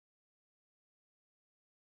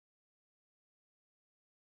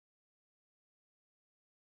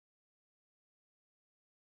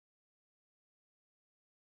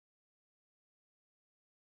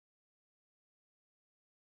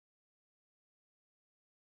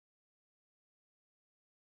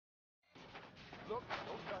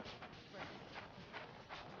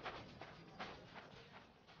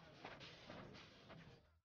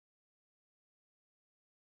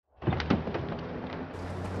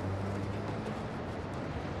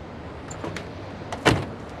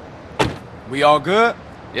We all good?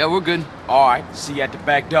 Yeah, we're good. All right, see you at the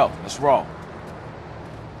back door. Let's roll.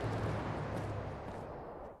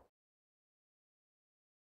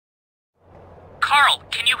 Carl,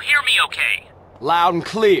 can you hear me okay? Loud and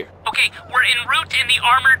clear. Okay, we're en route in the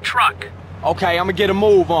armored truck. Okay, I'm gonna get a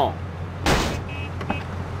move on.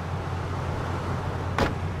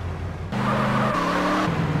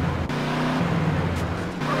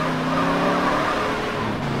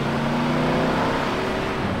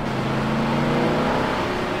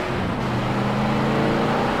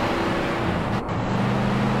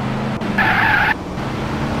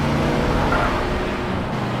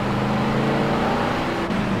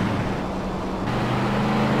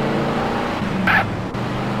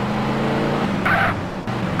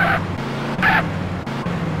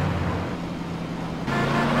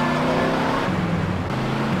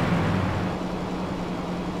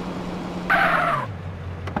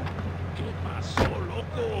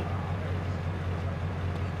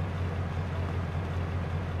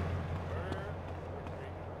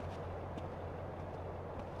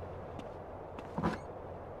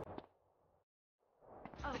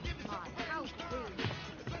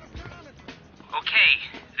 Okay,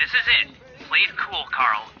 this is it. Play it cool,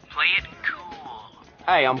 Carl. Play it cool.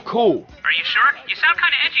 Hey, I'm cool. Are you sure? You sound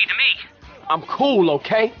kind of edgy to me. I'm cool,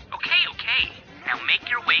 okay? Okay. Now make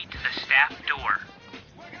your way to the staff door.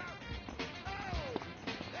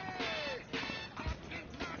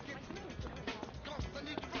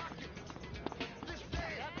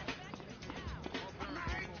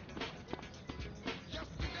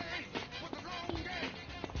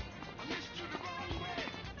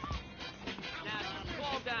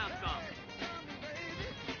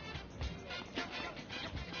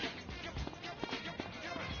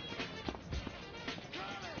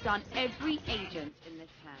 On every agent in this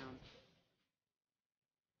town.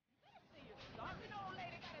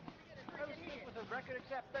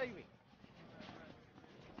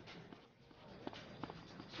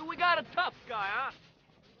 So we got a tough guy, huh?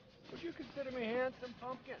 Would you consider me handsome,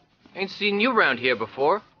 pumpkin? Ain't seen you around here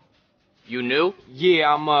before. You new?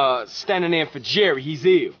 Yeah, I'm, standing in for Jerry. He's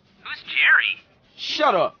ill. Who's Jerry?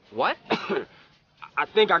 Shut up. What? I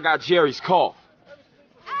think I got Jerry's call.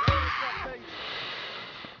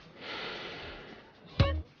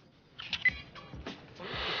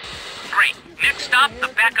 Great. Next stop, the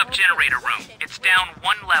backup generator room. It's down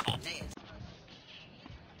one level.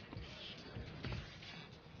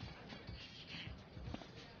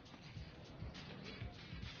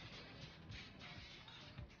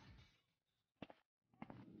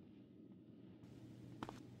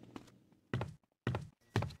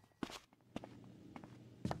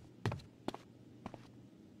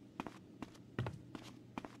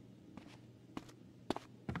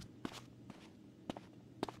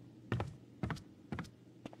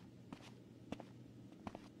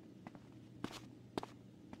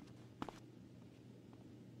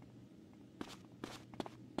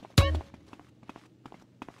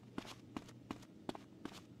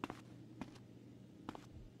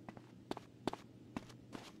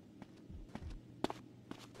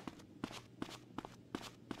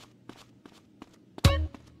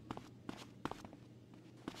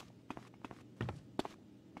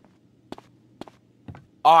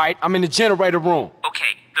 All right, I'm in the generator room.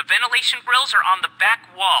 Okay, the ventilation grills are on the back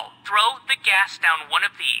wall. Throw the gas down one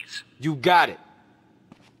of these. You got it.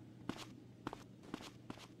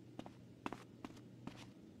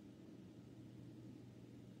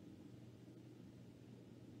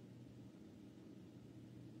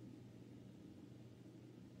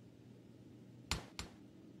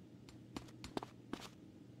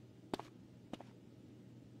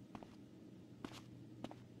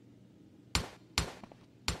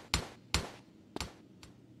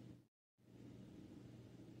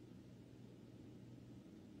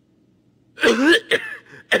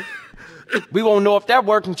 We won't know if that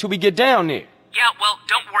worked until we get down there. Yeah, well,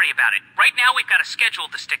 don't worry about it. Right now we've got a schedule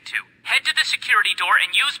to stick to. Head to the security door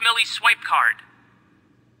and use Millie's swipe card.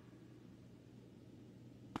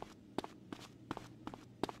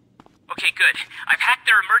 Okay, good. I've hacked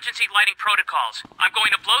their emergency lighting protocols. I'm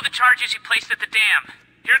going to blow the charges you placed at the dam.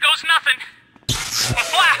 Here goes nothing.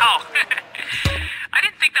 Wow! I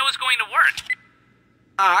didn't think that was going to work.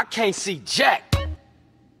 I can't see jack.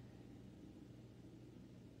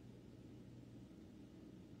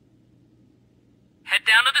 Head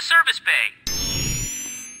down to the service bay.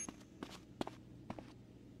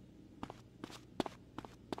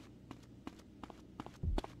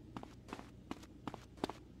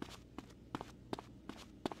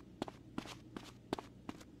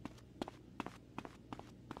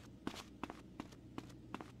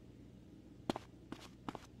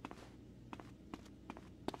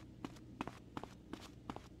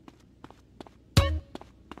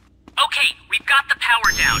 got the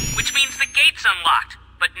power down, which means the gate's unlocked.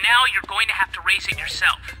 But now you're going to have to raise it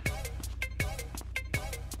yourself.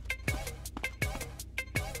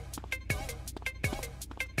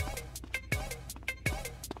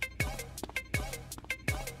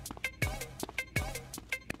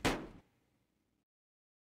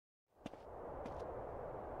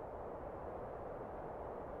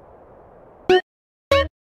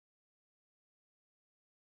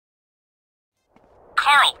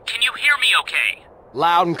 Carl, can you hear me okay?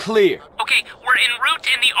 Loud and clear. Okay, we're en route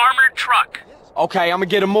in the armored truck. Okay, I'm gonna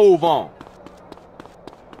get a move on.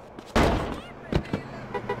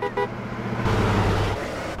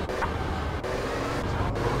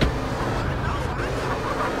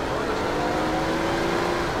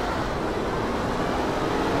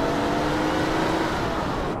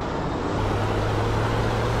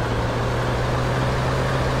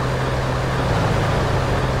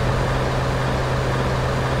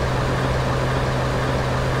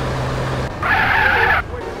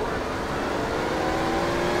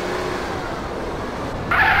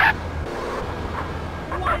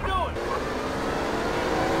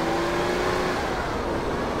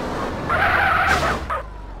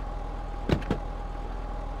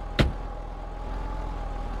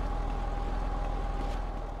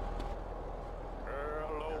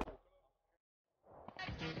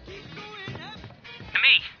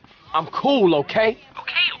 I'm cool, okay?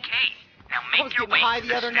 Okay. Now make your way high to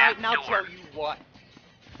the the other night, staff and I'll door. tell you what.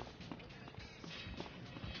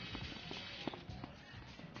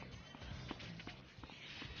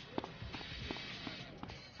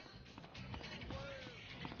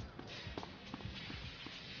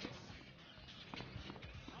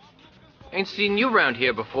 Ain't seen you around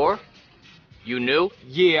here before. You new?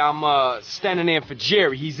 Yeah, I'm, standing in for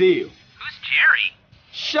Jerry. He's ill. Who's Jerry?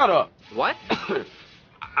 Shut up. What?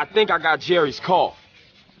 I think I got Jerry's call.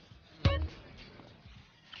 Great.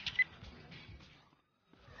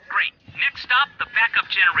 Next stop, the backup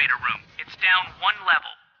generator room. It's down one level.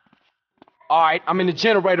 Alright, I'm in the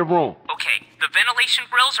generator room. Okay, the ventilation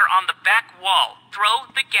grills are on the back wall. Throw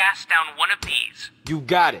the gas down one of these. You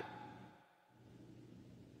got it.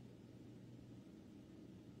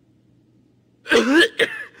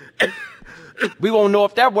 We won't know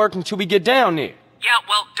if that worked until we get down there. Yeah,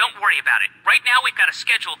 well, don't worry about it. Right now we've got a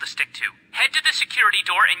schedule to stick to. Head to the security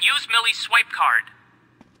door and use Millie's swipe card.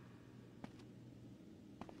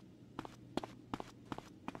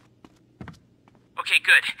 Okay,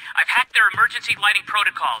 good. I've hacked their emergency lighting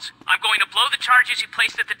protocols. I'm going to blow the charges you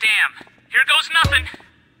placed at the dam. Here goes nothing.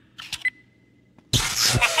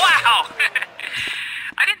 Wow!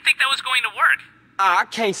 I didn't think that was going to work. I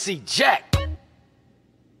can't see Jack.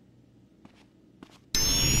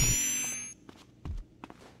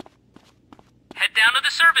 Head down to the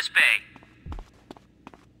service bay.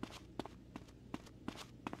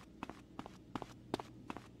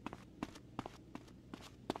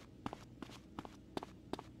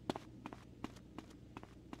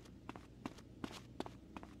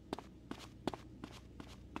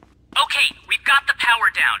 Okay, we've got the power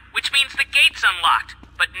down, which means the gate's unlocked.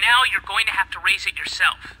 But now you're going to have to raise it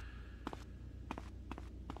yourself.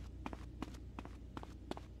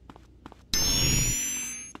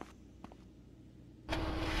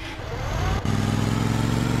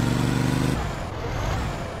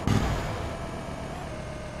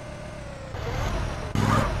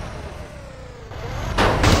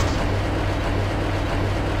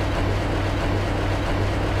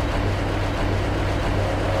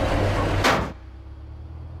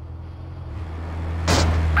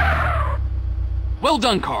 Well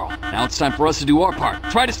done, Carl. Now it's time for us to do our part.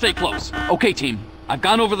 Try to stay close. Okay, team. I've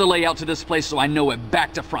gone over the layout to this place so I know it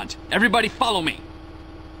back to front. Everybody follow me.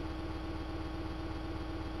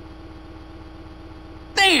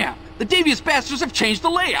 Damn! The devious bastards have changed the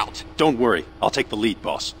layout. Don't worry. I'll take the lead,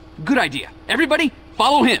 boss. Good idea. Everybody,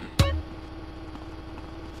 follow him.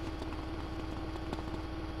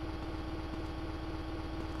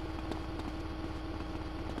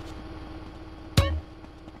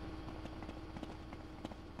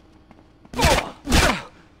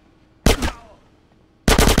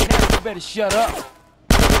 You better shut up.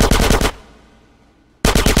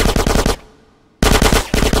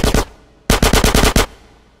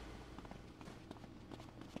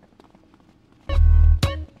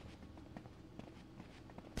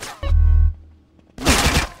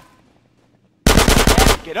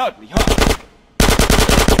 Get ugly, huh?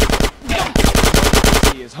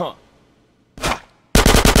 Is, huh?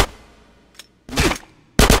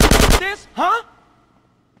 This, huh?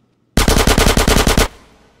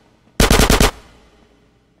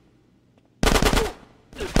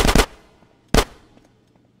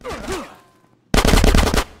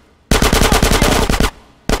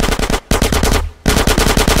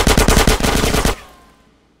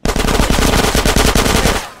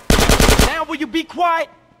 quiet?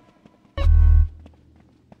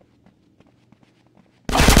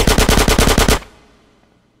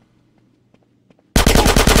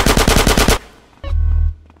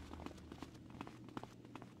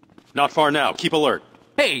 Not far now. Keep alert.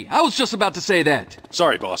 Hey, I was just about to say that.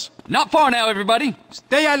 Sorry, boss. Not far now, everybody.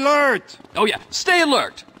 Stay alert! Oh yeah, stay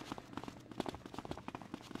alert.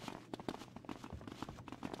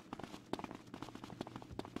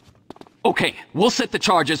 Okay, we'll set the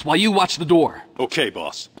charges while you watch the door. Okay,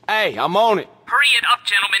 boss. Hey, I'm on it. Hurry it up,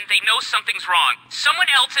 gentlemen. They know something's wrong. Someone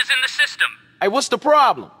else is in the system. Hey, what's the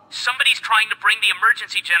problem? Somebody's trying to bring the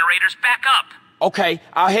emergency generators back up. Okay,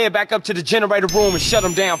 I'll head back up to the generator room and shut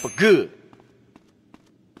them down for good.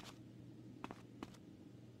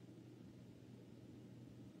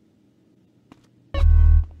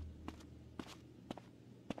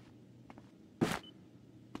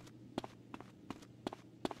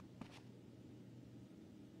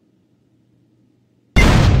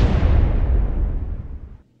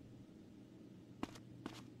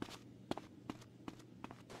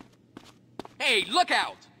 Hey, look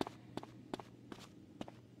out!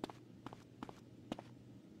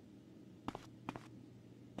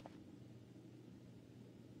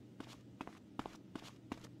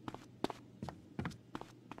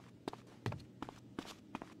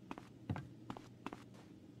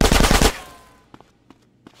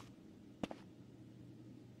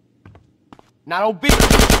 Not obese.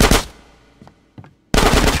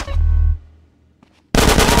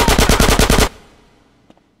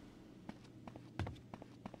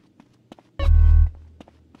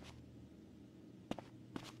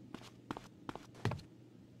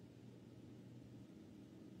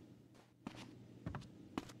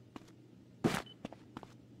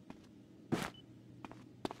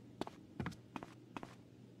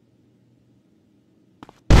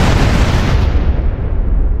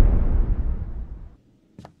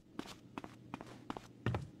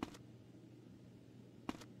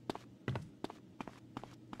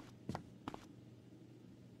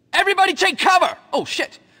 Everybody take cover! Oh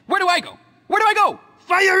shit! Where do I go? Where do I go?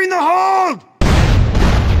 Fire in the hold!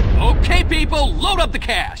 Okay, people, load up the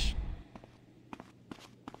cash!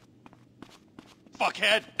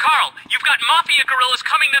 Fuckhead! Carl, you've got mafia guerrillas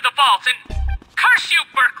coming to the vaults and... Curse you,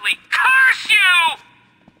 Berkeley! Curse you!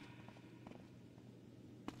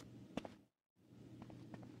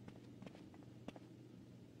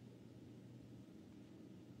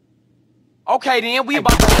 Okay then, we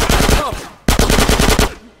about to...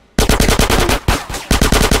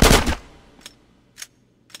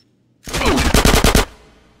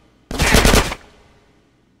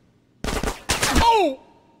 Oh!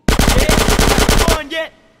 Yeah, not on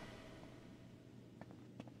yet.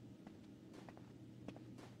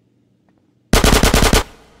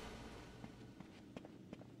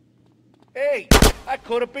 Hey, I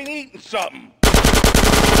could have been eating something.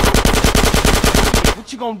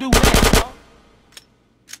 What you gonna do now, huh?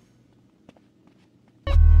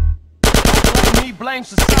 Don't blame me, blame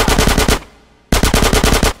society.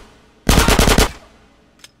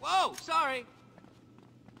 Whoa, sorry.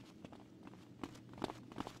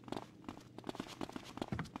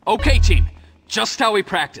 Okay, team. Just how we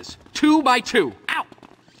practice. 2 by 2. Ow!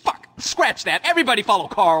 Fuck! Scratch that. Everybody follow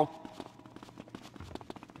Carl.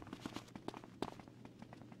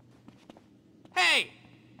 Hey!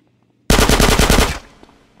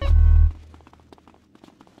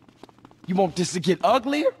 You want this to get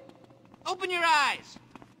uglier? Open your eyes!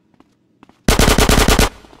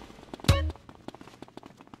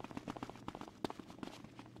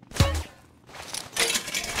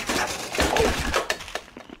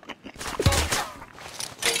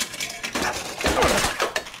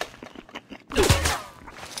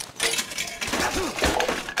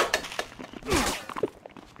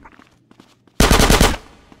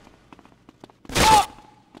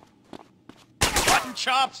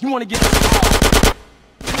 Chops! You wanna get...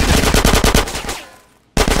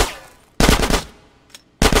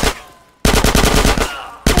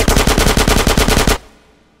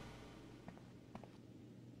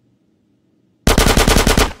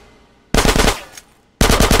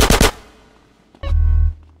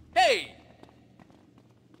 Hey!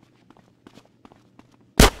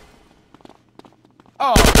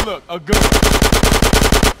 Oh, look, a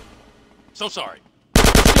gun. So sorry.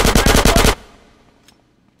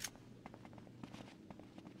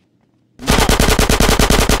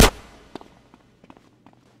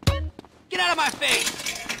 Get out of my face!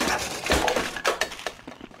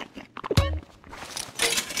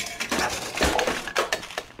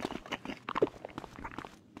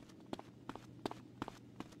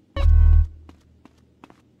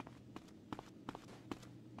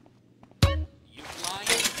 You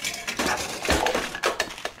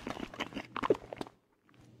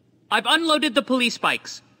I've unloaded the police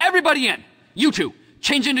bikes. Everybody in! You two,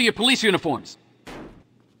 change into your police uniforms.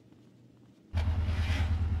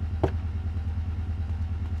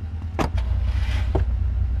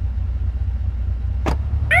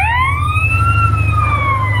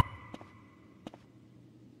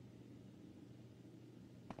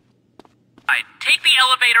 Take the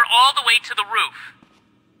elevator all the way to the roof.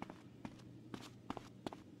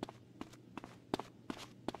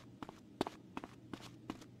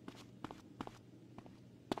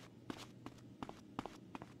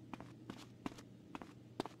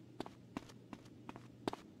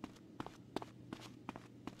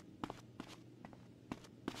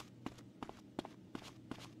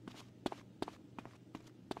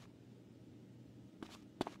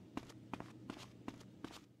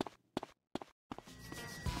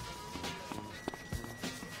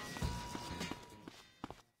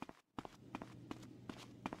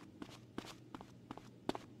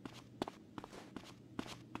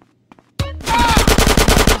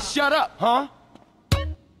 Shut up, huh?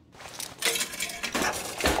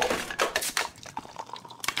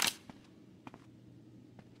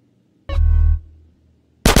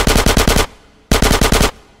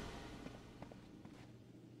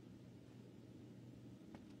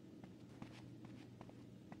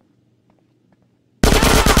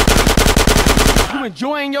 You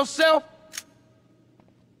enjoying yourself?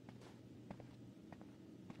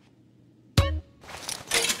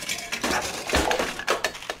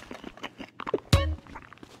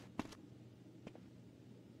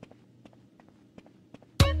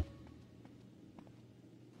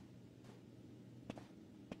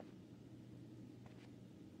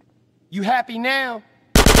 You happy now?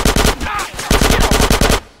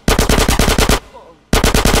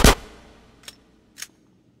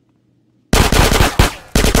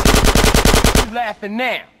 You laughing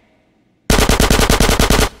now?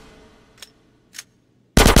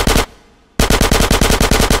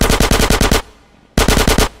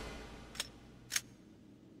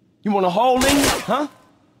 You want a hole in you, huh?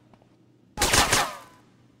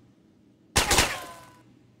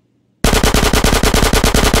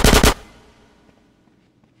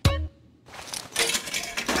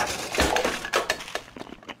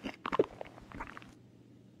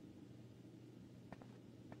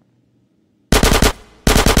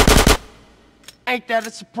 Ain't that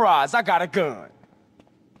a surprise? I got a gun.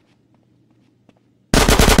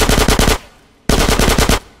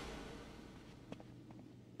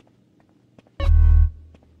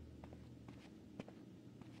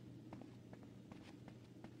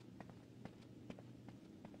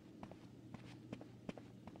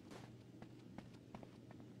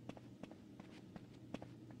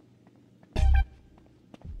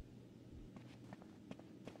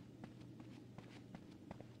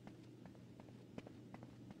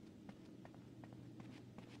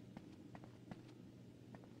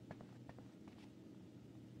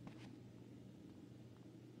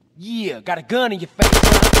 Yeah, got a gun in your face,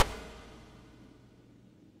 huh?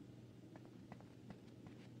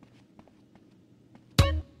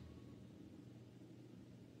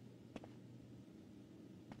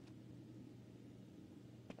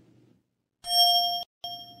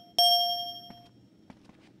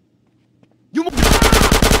 You...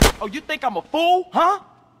 Oh, you think I'm a fool, huh?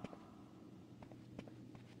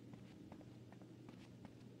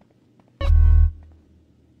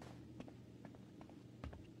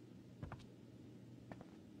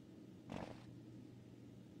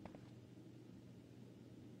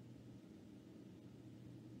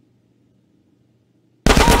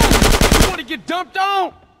 Get dumped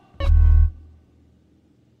on!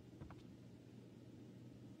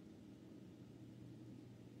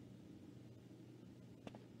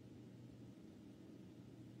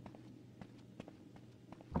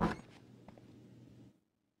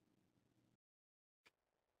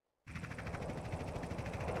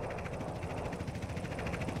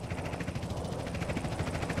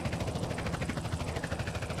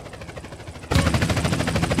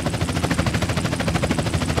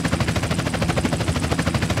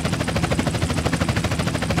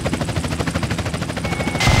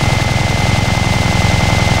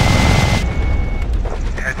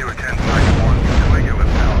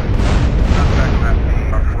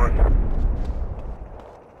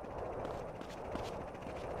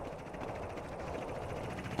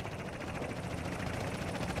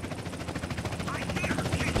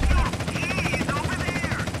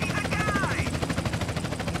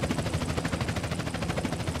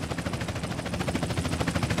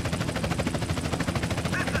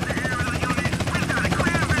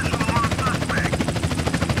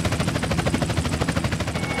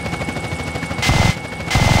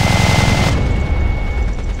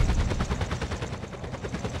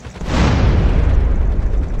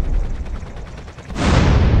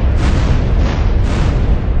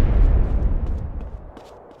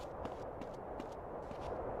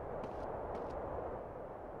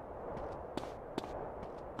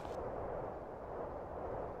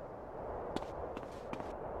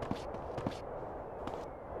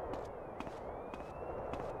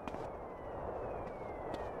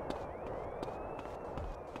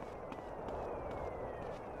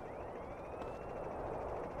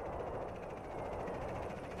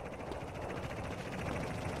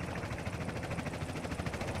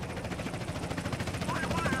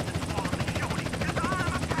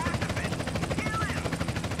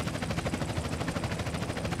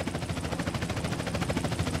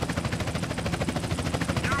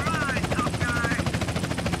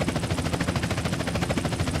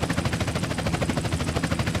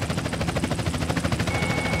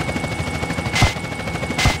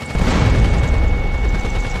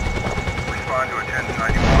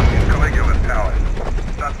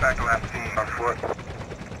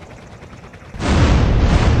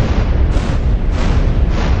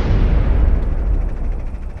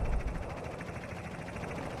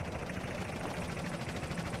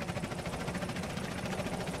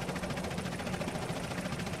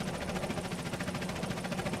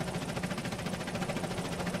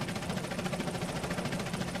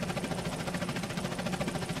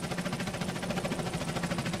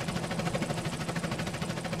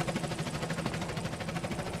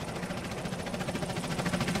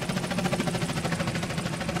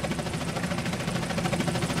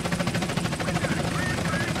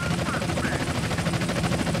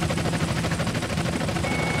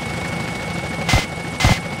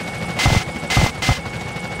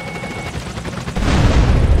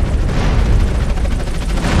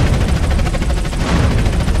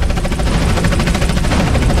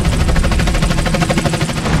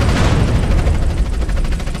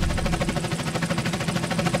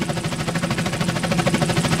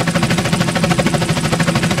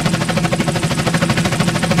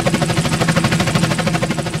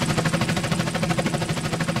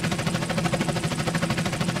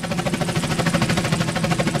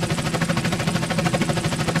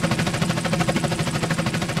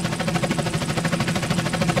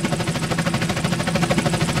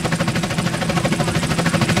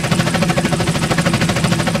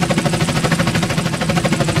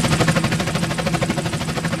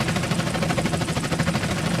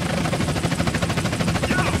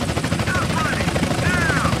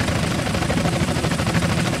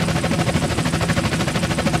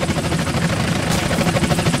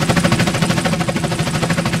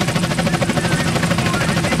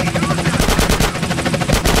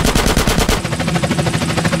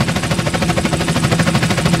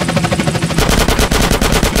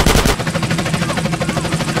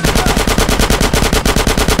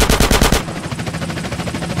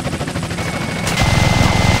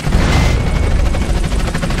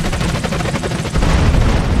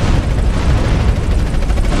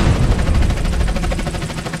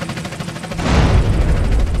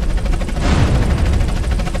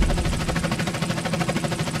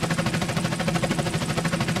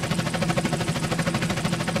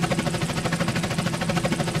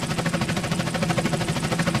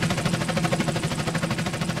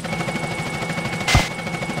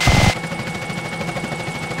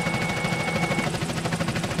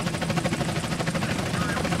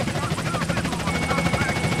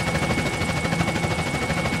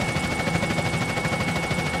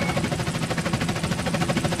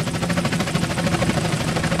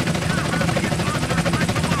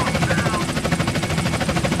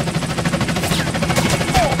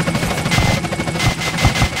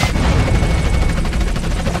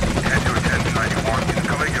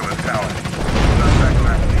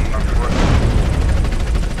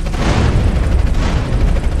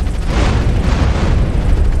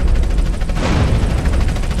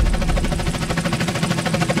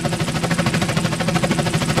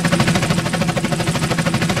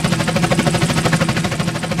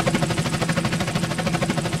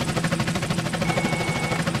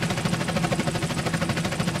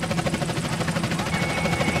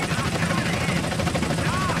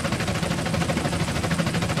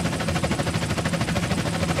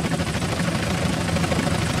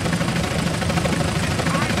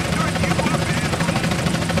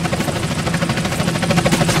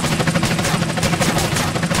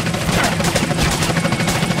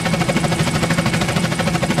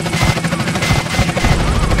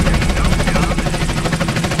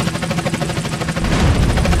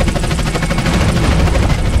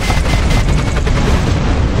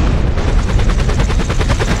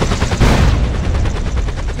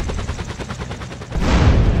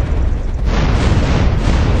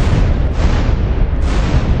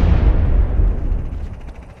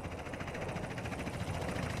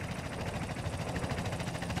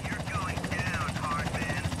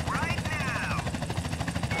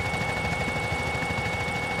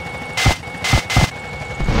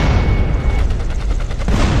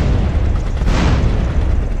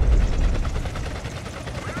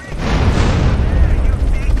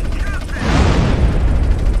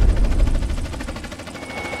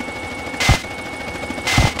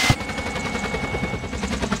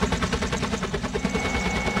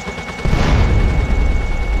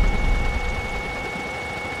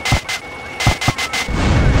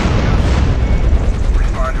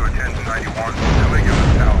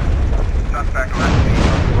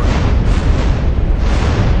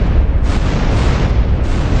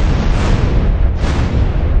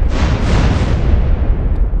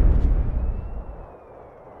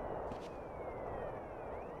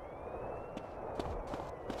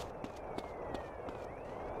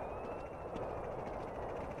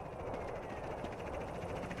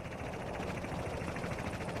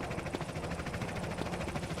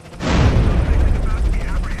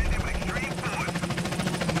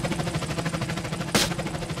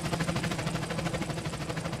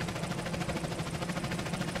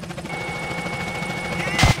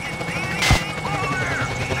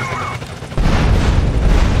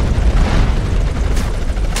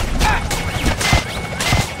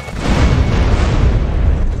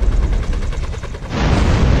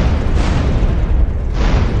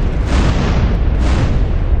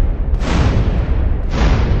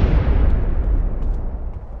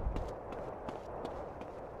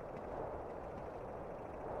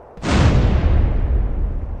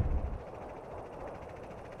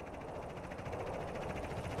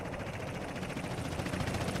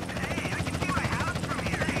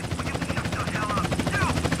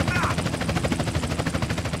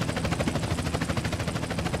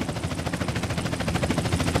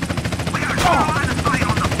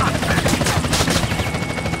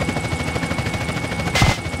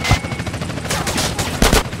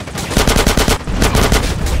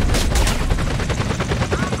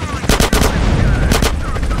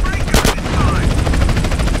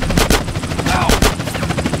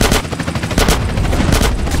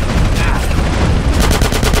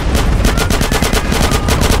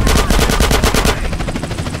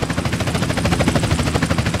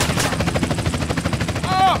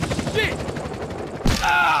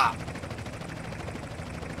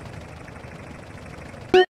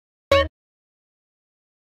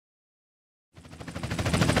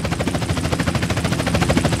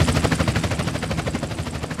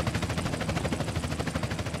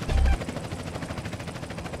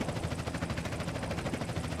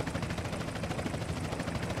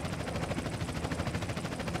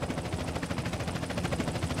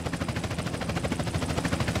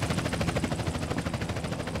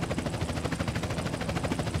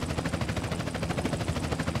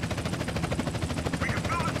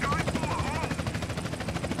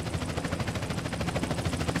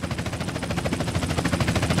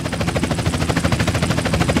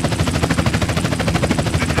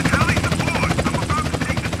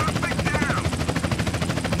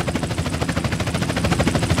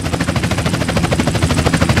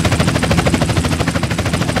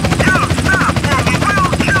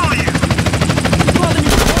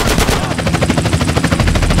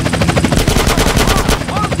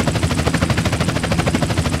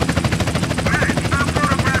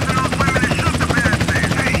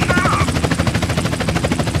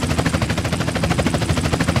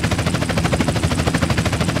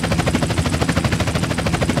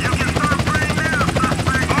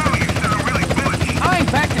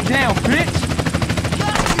 down, bitch!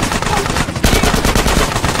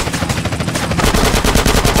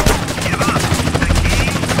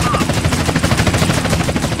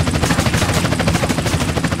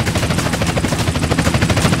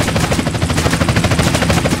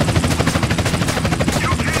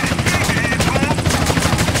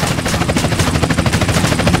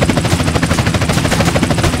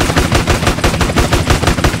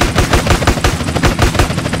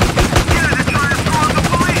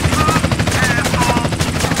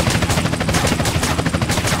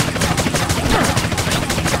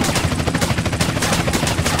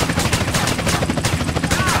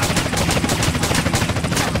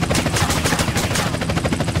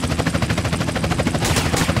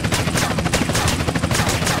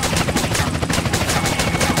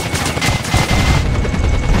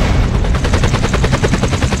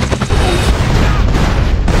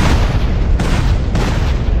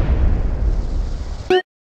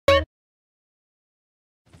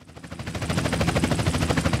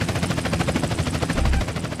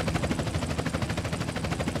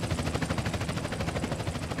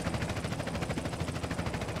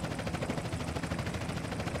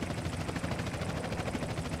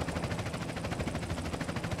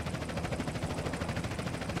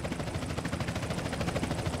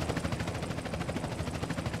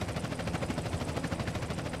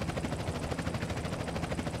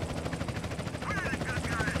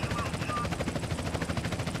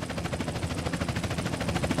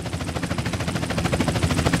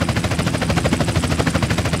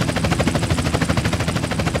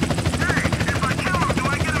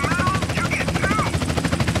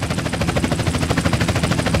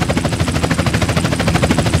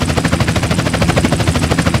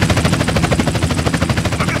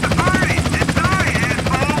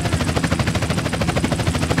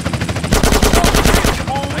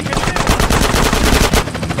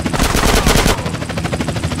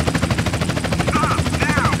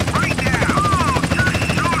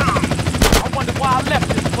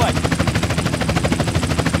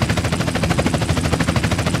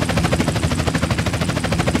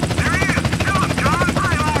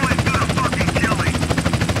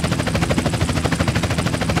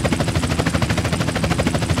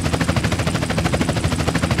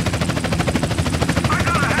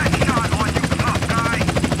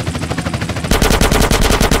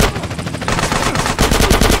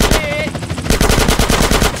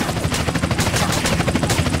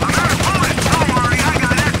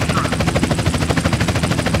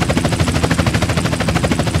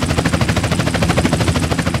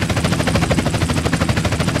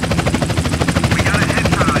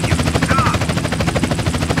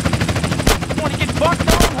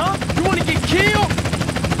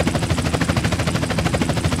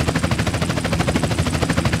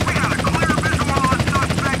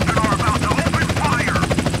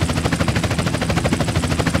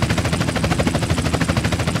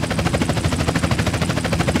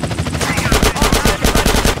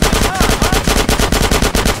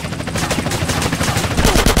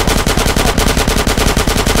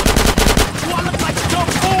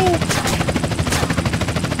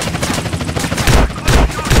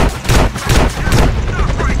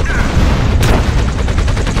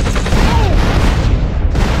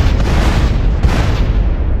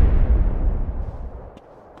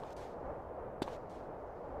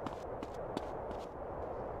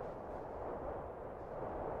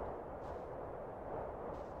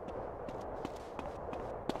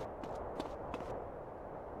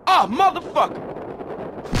 Oh, motherfucker!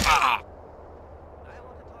 Ah!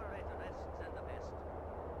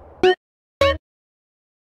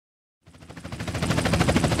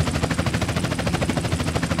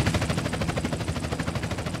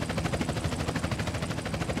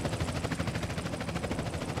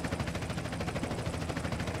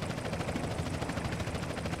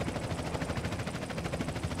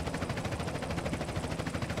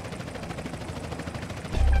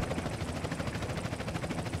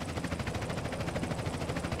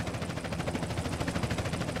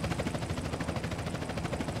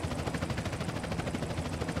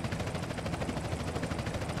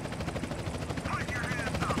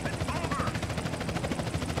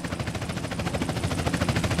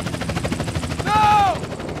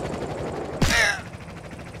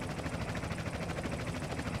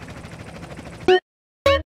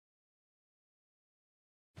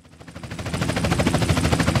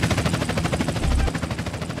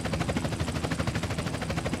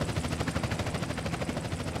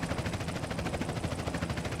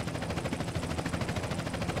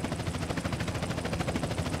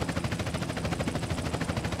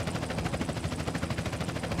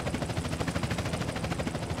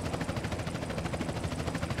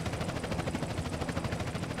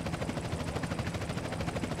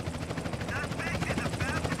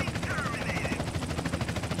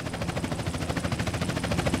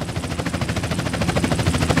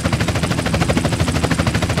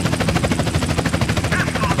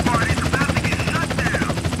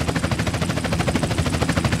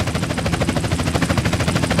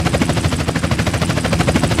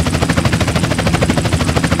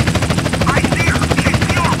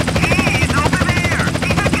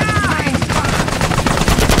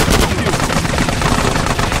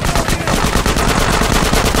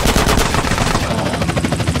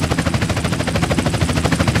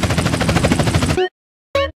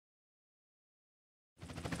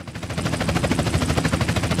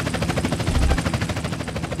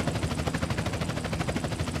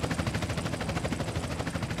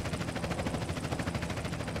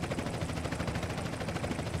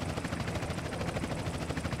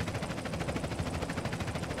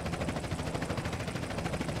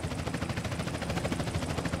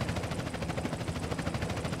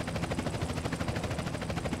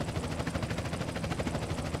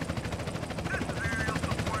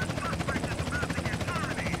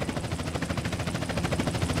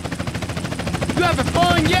 having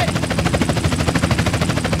fun yet?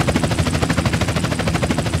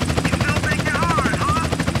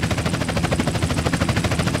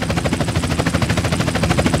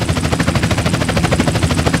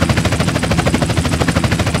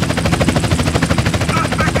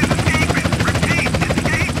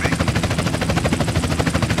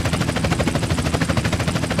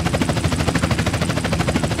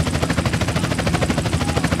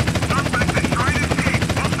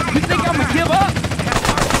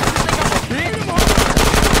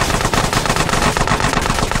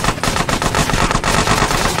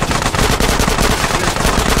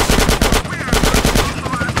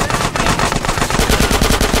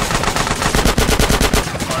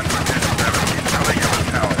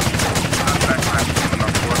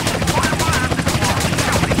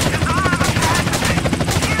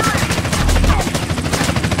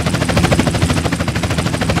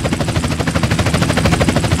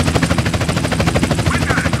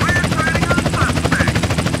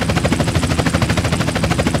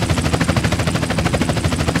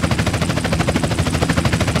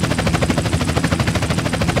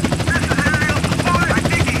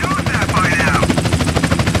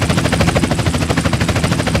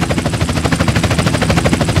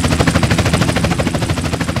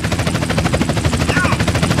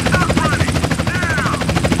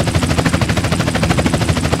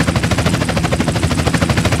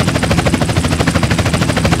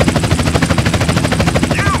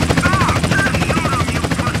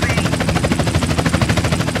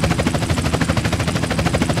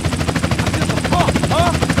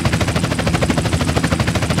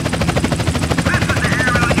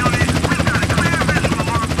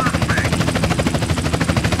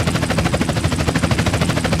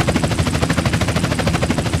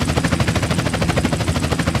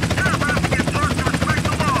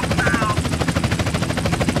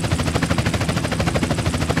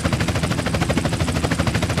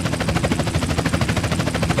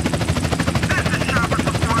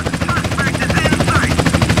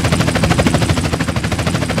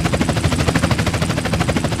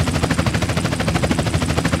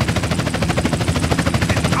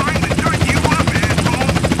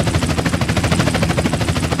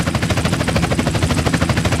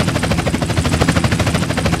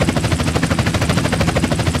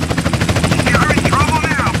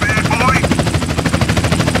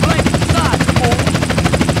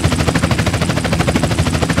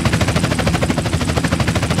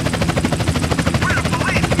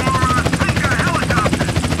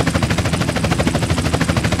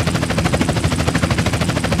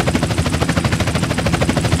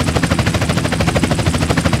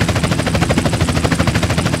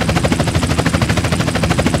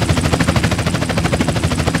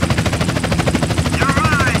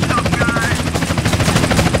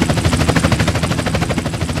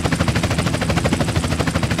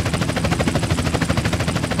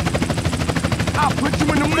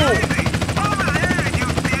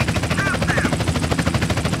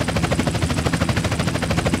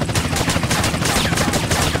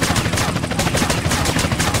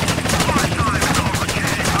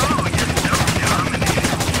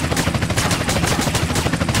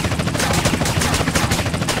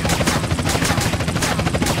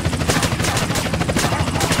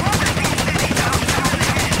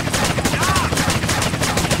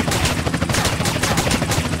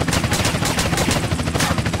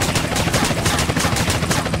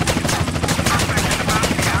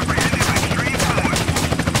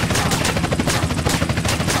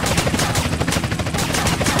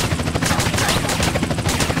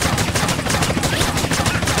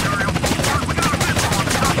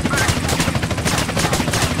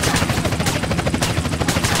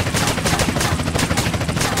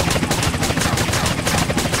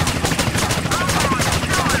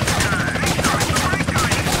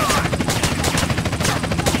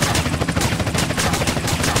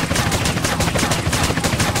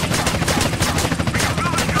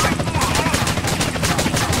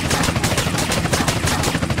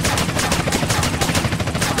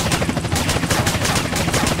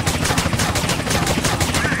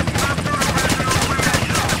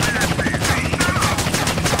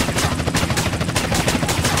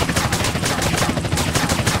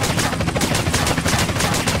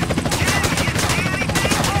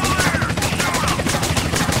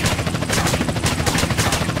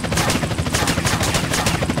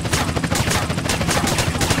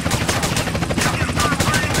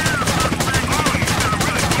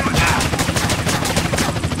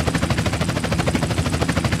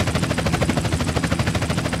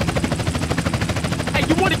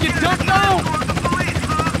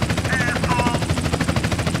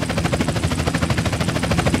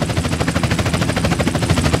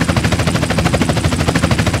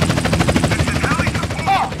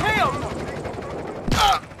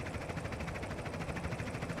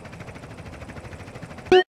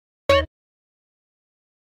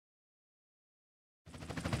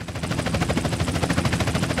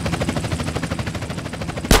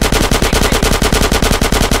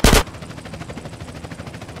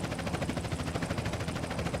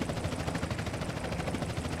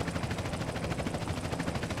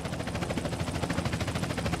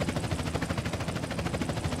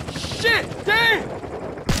 Shit! Damn!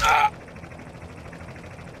 Huh?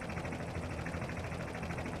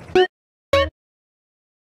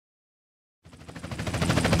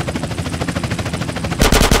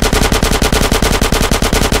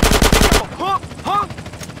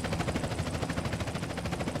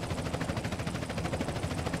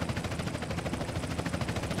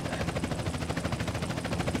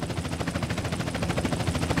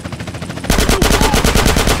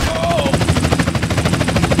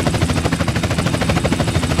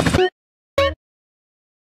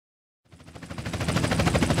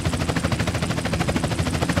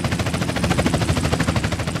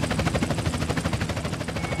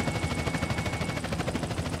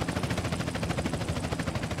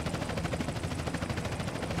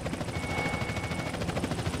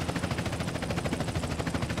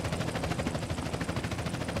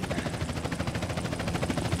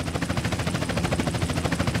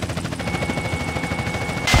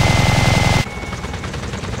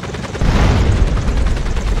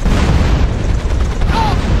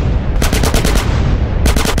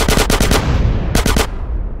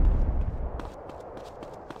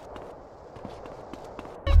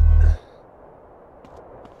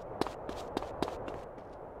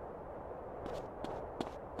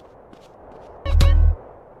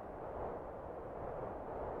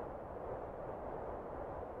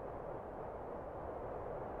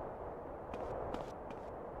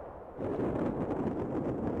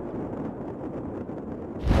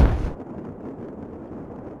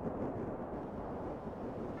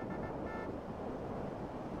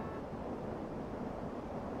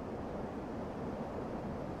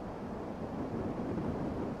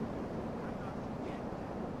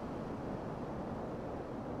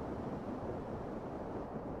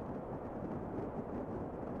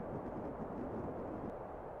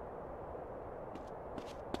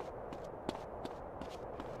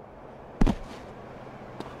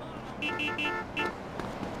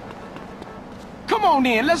 Come on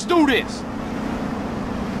then, let's do this!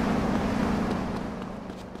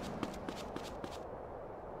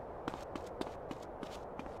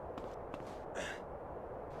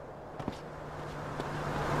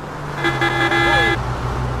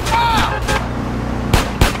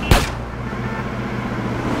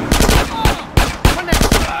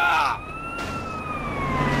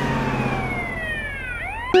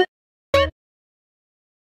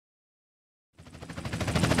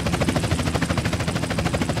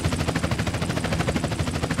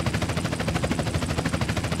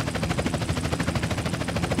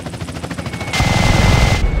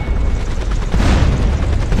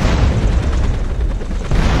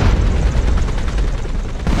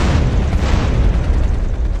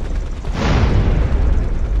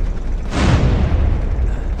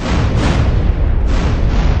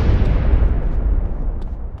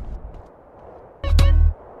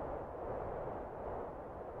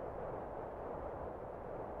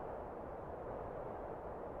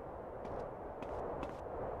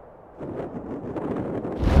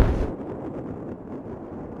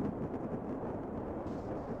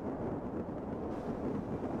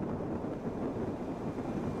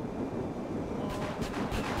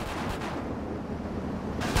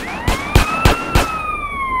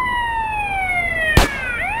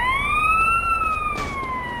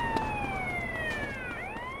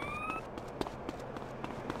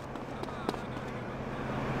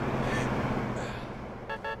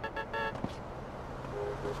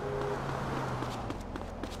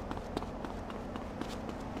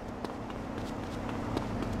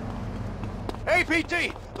 Hey,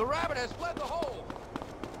 PT! The rabbit has fled the hole!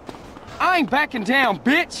 I ain't backing down,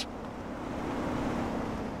 bitch!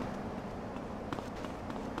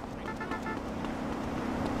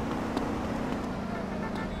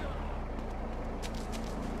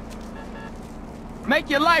 Make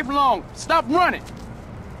your life long. Stop running.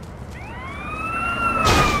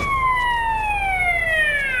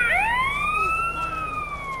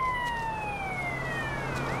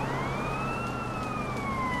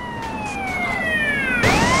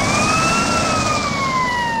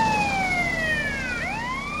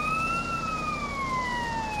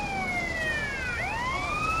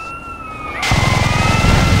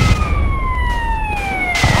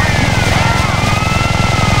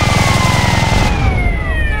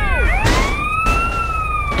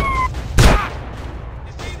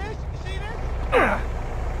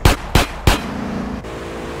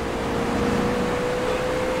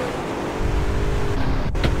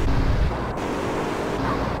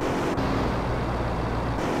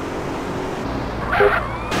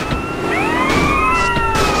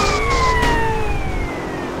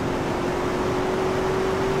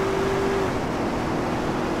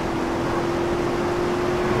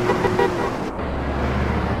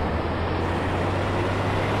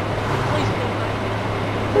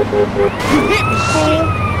 You hit me,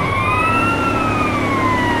 fool!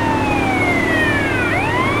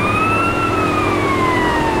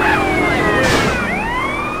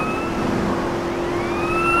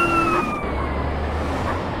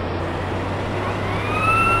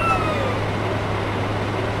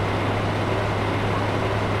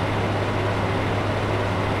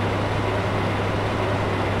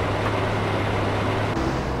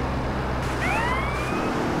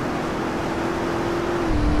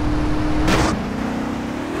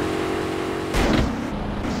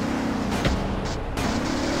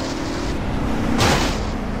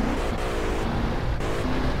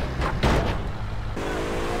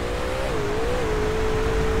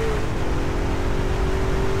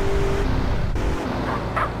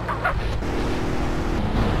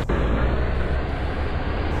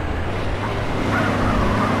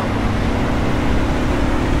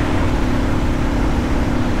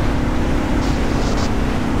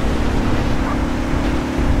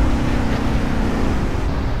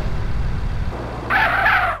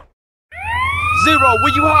 Zero,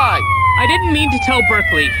 where you hide? I didn't mean to tell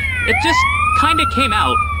Berkeley. It just kinda came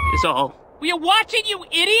out, is all. Were you watching, you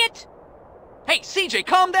idiot? Hey, CJ,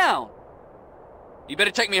 calm down! You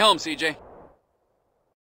better take me home, CJ.